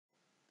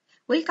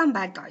Welcome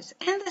back, guys.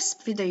 In this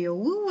video,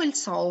 we will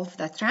solve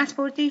the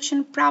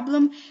transportation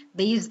problem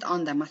based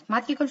on the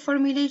mathematical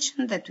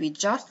formulation that we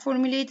just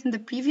formulated in the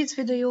previous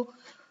video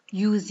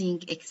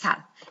using Excel.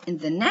 In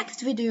the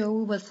next video,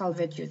 we will solve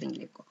it using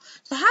Lego.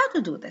 So how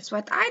to do this?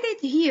 What I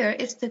did here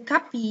is to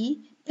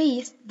copy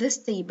paste this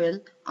table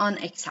on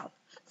Excel.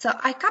 So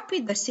I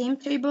copied the same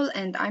table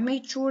and I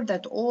made sure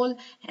that all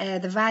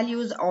the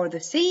values are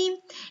the same.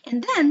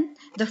 And then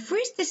the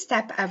first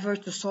step ever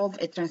to solve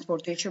a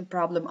transportation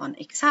problem on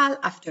Excel,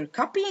 after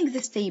copying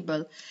this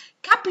table,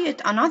 copy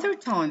it another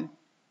time.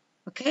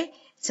 Okay,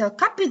 so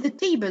copy the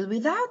table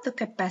without the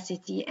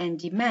capacity and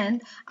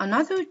demand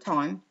another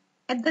time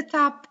at the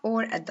top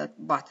or at the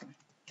bottom.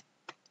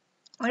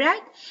 All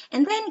right,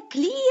 and then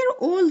clear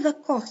all the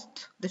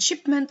cost, the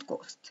shipment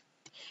cost.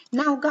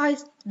 Now,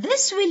 guys,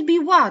 this will be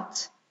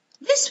what?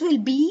 This will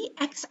be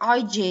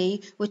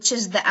Xij, which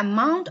is the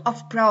amount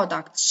of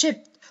product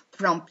shipped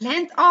from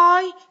plant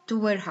I to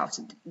warehouse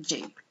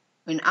J.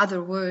 In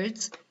other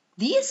words,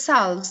 these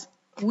cells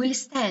will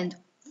stand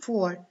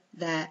for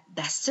the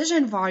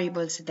decision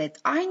variables that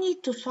I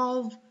need to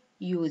solve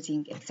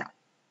using Excel.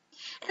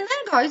 And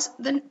then, guys,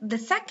 the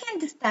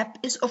second step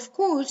is, of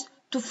course,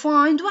 to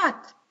find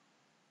what?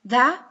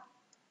 The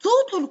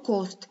total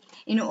cost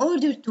in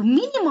order to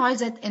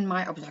minimize it in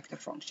my objective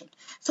function.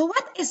 So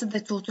what is the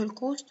total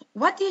cost?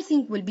 What do you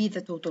think will be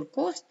the total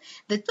cost?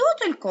 The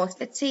total cost,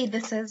 let's say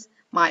this is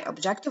my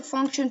objective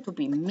function to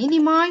be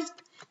minimized.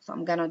 So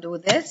I'm gonna do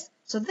this.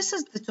 So this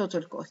is the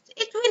total cost.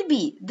 It will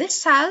be this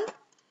cell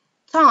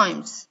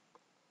times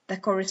the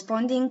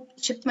corresponding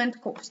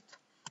shipment cost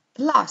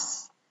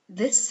plus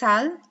this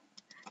cell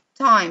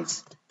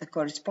times the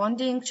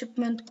corresponding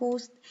shipment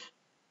cost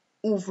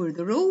over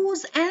the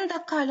rows and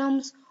the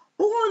columns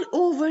all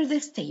over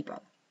this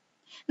table.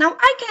 Now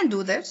I can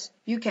do this.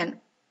 You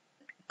can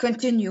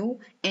continue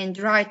and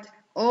write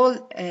all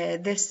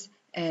this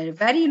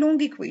very long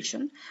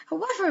equation.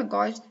 However,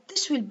 guys,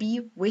 this will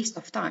be waste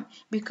of time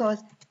because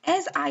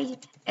as I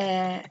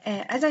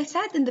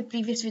said in the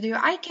previous video,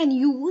 I can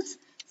use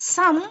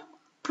sum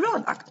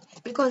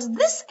product because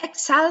this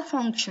Excel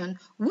function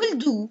will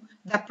do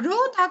the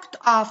product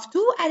of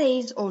two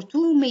arrays or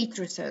two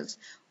matrices.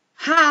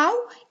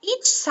 How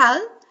each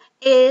cell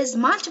is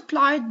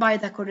multiplied by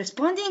the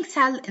corresponding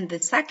cell in the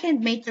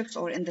second matrix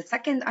or in the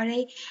second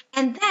array,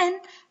 and then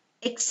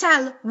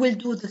Excel will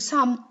do the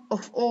sum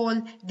of all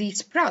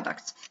these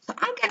products. So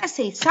I'm going to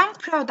say sum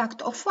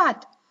product of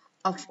what?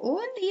 Of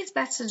all these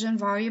decision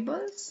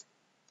variables,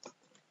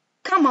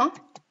 comma,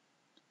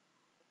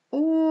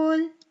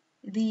 all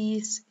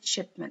these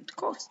shipment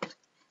costs.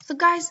 So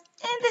guys,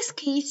 in this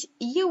case,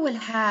 you will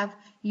have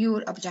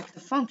your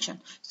objective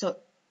function. So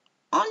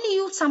only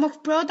use sum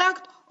of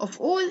product of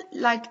all,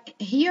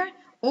 like here,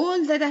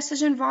 all the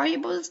decision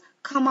variables,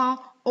 comma,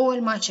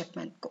 all my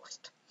shipment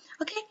cost.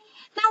 Okay,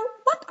 now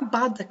what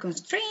about the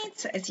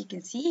constraints? So as you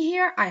can see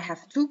here, I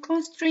have two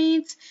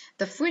constraints.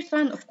 The first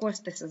one, of course,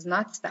 this is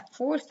not step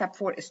 4. Step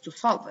 4 is to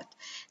solve it.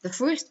 The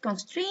first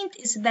constraint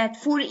is that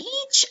for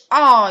each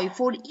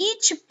for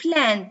each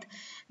plant,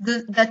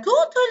 the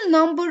total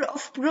number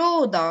of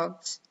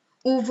products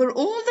over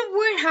all the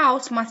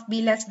warehouse must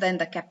be less than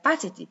the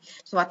capacity.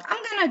 So what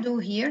I'm gonna do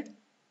here,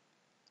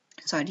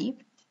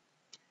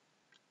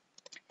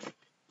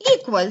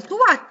 equal to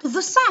what? To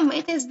the sum.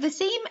 It is the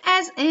same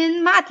as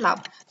in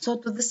MATLAB. So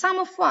to the sum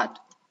of what?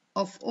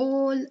 Of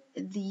all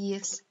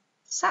these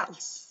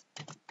cells.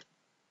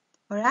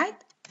 Alright?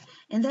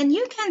 And then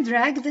you can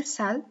drag the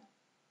cell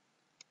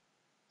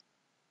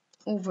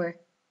over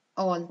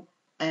all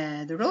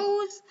the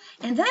rows.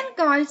 And then,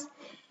 guys,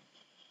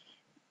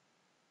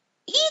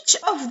 each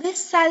of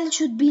this cell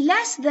should be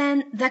less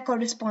than the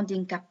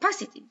corresponding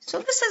capacity. So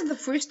this is the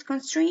first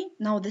constraint.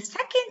 Now the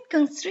second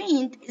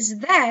constraint is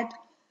that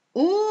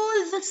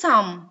all the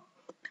sum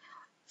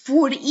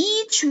for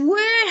each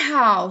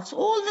warehouse,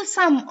 all the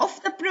sum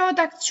of the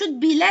product should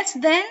be less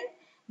than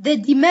the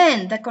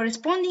demand, the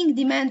corresponding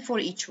demand for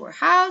each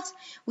warehouse,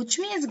 which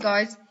means,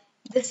 guys,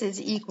 this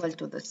is equal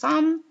to the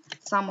sum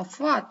of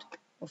what?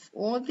 Of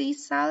all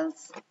these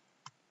cells.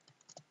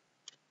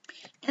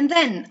 And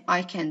then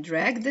I can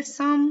drag the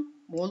sum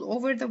all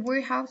over the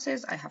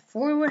warehouses. I have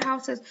 4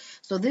 warehouses,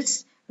 so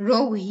this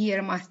row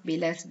here must be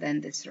less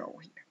than this row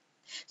here.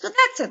 So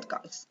that's it,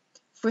 guys.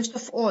 First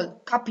of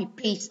all, copy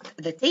paste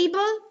the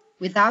table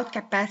without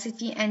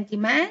capacity and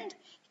demand.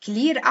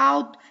 Clear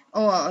out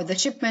the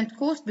shipment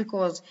cost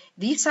because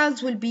these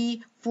cells will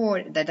be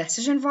for the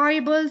decision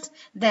variables.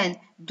 Then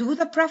do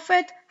the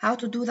profit. How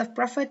to do the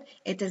profit?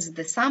 It is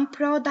the sum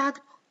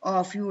product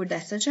of your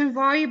decision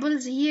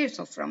variables here.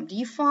 So from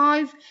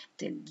D5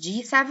 till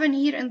G7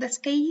 here in this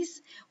case,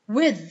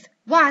 with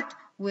what?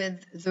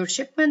 With the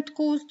shipment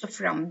cost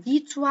from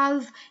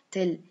D12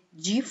 till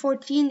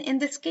G14 in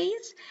this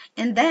case.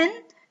 And then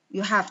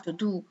you have to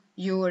do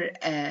your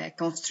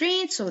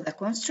constraints. So the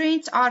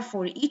constraints are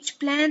for each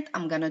plant.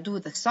 I'm gonna do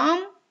the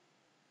sum.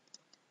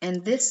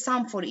 And this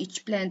sum for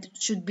each plant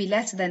should be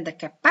less than the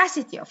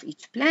capacity of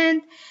each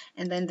plant.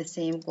 And then the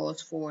same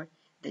goes for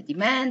the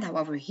demand.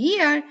 However,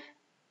 here,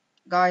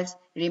 guys,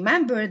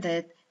 remember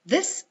that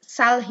this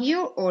cell here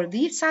or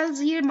these cells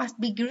here must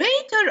be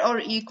greater or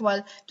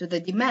equal to the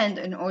demand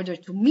in order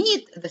to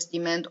meet this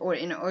demand or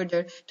in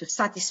order to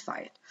satisfy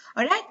it.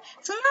 All right,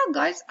 so now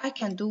guys, I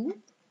can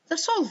do the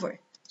solver.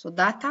 So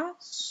data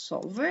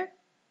solver.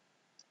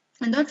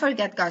 And don't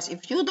forget guys,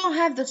 if you don't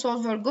have the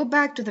solver, go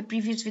back to the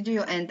previous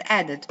video and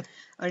add it.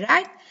 All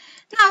right,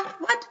 now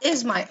what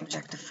is my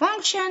objective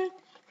function?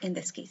 In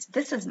this case,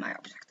 this is my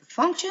objective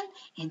function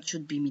and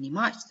should be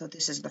minimized. So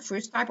this is the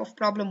first type of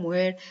problem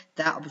where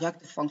the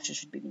objective function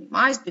should be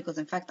minimized, because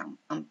in fact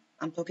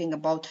I'm talking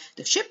about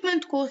the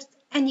shipment cost.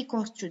 Any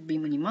cost should be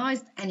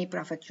minimized, any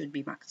profit should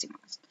be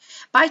maximized.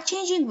 By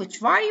changing which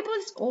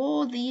variables?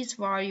 All these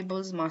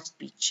variables must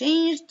be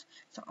changed.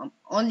 So I'm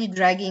only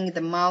dragging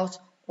the mouse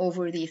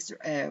over these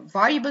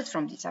variables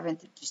from D7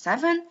 to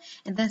G7,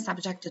 and then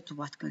subjected to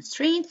what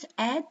constraints?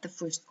 Add the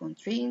first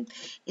constraint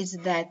is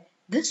that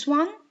this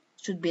one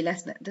should be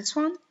less than this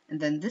one, and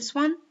then this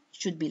one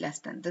should be less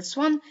than this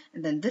one,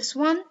 and then this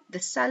one,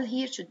 this cell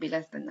here, should be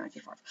less than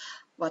 95.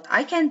 What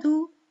I can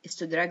do is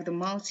to drag the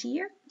mouse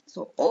here.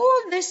 So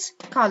all this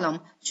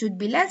column should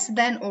be less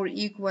than or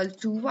equal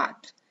to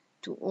what?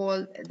 To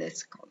all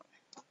this column.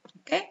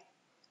 Okay?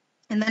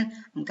 And then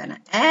I'm gonna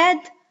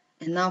add,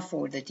 and now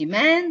for the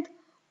demand,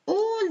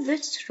 all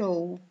this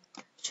row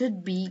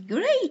should be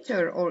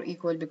greater or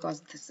equal,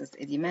 because this is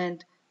a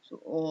demand, so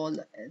all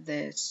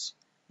this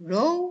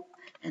row.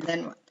 And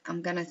then what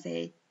I'm gonna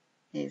say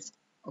is,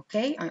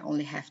 okay, I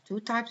only have two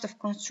types of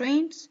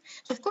constraints.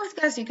 So of course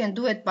guys, you can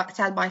do it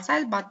cell by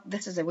cell, but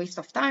this is a waste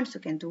of time, so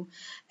you can do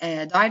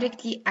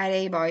directly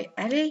array by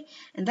array.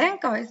 And then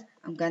guys,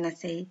 I'm gonna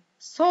say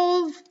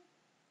solve.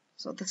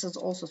 So this is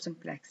also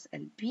simplex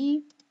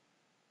LP.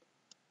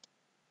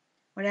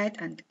 All right,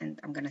 and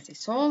I'm gonna say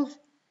solve,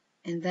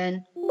 and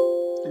then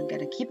I'm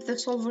gonna keep the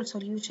solver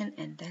solution,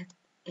 and that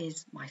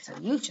is my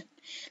solution.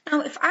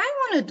 Now, if I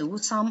want to do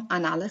some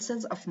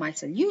analysis of my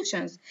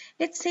solutions,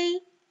 let's say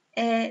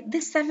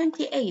this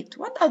 78.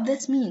 What does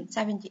this mean,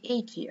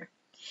 78 here?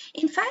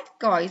 In fact,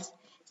 guys,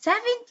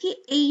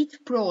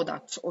 78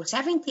 products or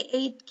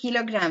 78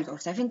 kilograms or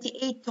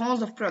 78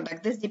 tons of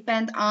product, this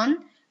depends on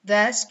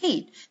the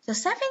scale. So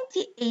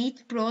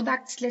 78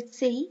 products, let's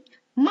say,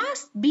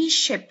 must be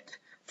shipped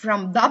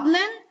from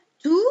Dublin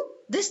to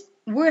this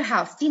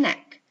warehouse,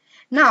 Teaneck.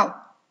 Now,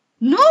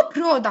 no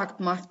product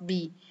must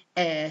be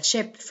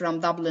shipped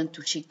from Dublin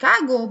to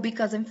Chicago,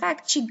 because in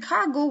fact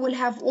Chicago will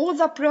have all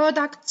the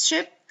products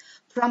shipped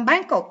from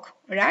Bangkok,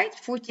 right?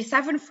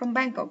 47 from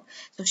Bangkok.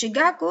 So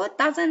Chicago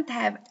doesn't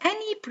have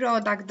any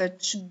product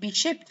that should be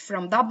shipped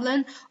from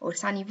Dublin or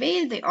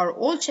Sunnyvale. They are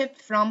all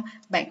shipped from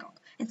Bangkok,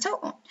 and so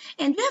on.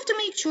 And we have to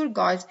make sure,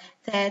 guys,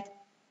 that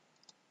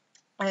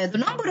the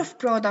number of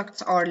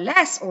products are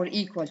less or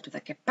equal to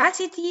the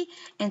capacity,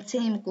 and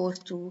same goes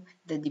to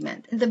the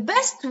demand. In the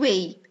best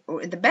way,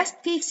 or in the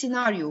best case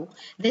scenario,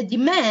 the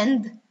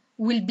demand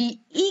will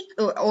be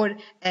equal, or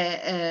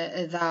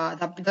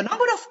the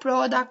number of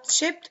products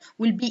shipped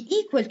will be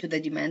equal to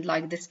the demand,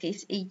 like this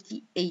case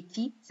 80,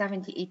 80,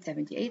 78,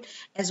 78,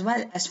 as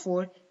well as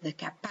for the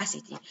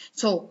capacity.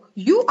 So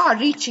you are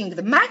reaching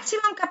the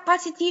maximum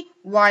capacity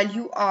while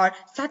you are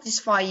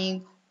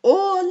satisfying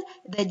all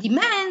the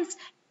demands,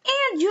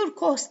 and your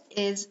cost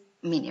is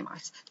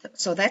minimized.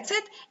 So that's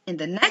it. In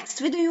the next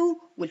video,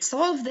 we'll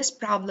solve this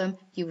problem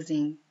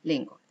using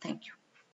Lingo. Thank you.